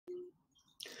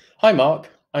Hi, Mark.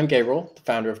 I'm Gabriel, the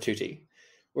founder of Tutti.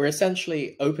 We're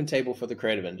essentially Opentable for the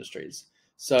creative industries.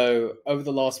 So, over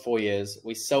the last 4 years,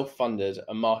 we self-funded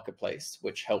a marketplace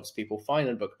which helps people find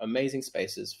and book amazing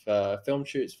spaces for film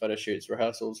shoots, photo shoots,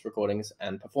 rehearsals, recordings,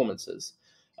 and performances.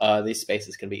 These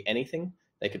spaces can be anything.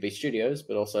 They could be studios,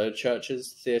 but also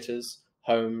churches, theaters,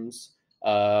 homes,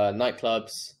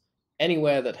 nightclubs,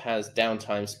 anywhere that has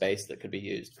downtime space that could be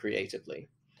used creatively.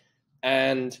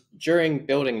 And during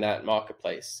building that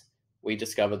marketplace, we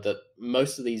discovered that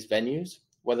most of these venues,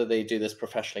 whether they do this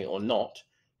professionally or not,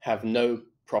 have no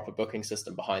proper booking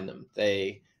system behind them.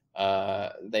 They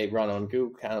run on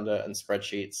Google Calendar and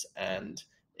spreadsheets, and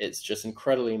it's just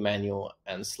incredibly manual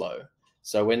and slow.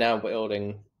 So we're now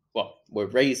we're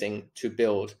raising to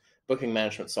build booking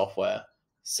management software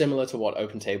similar to what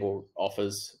Opentable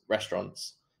offers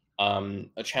restaurants.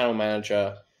 A channel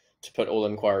manager to put all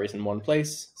inquiries in one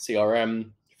place, CRM,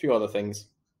 a few other things,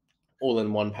 all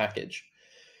in one package,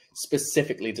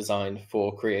 specifically designed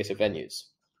for creative venues.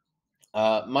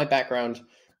 My background,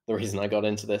 the reason I got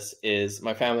into this is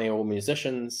my family are all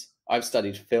musicians. I've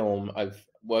studied film, I've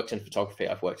worked in photography,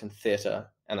 I've worked in theater,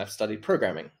 and I've studied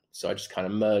programming. So I just kind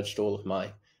of merged all of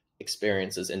my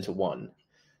experiences into one.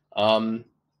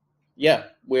 Yeah,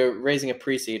 we're raising a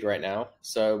pre-seed right now.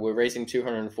 So we're raising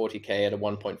 240K at a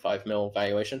 1.5 mil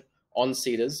valuation. On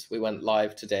Cedars, we went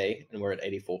live today and we're at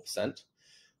 84%.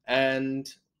 And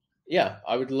yeah,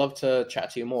 I would love to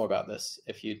chat to you more about this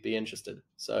if you'd be interested.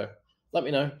 So let me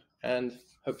know and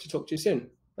hope to talk to you soon.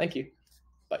 Thank you.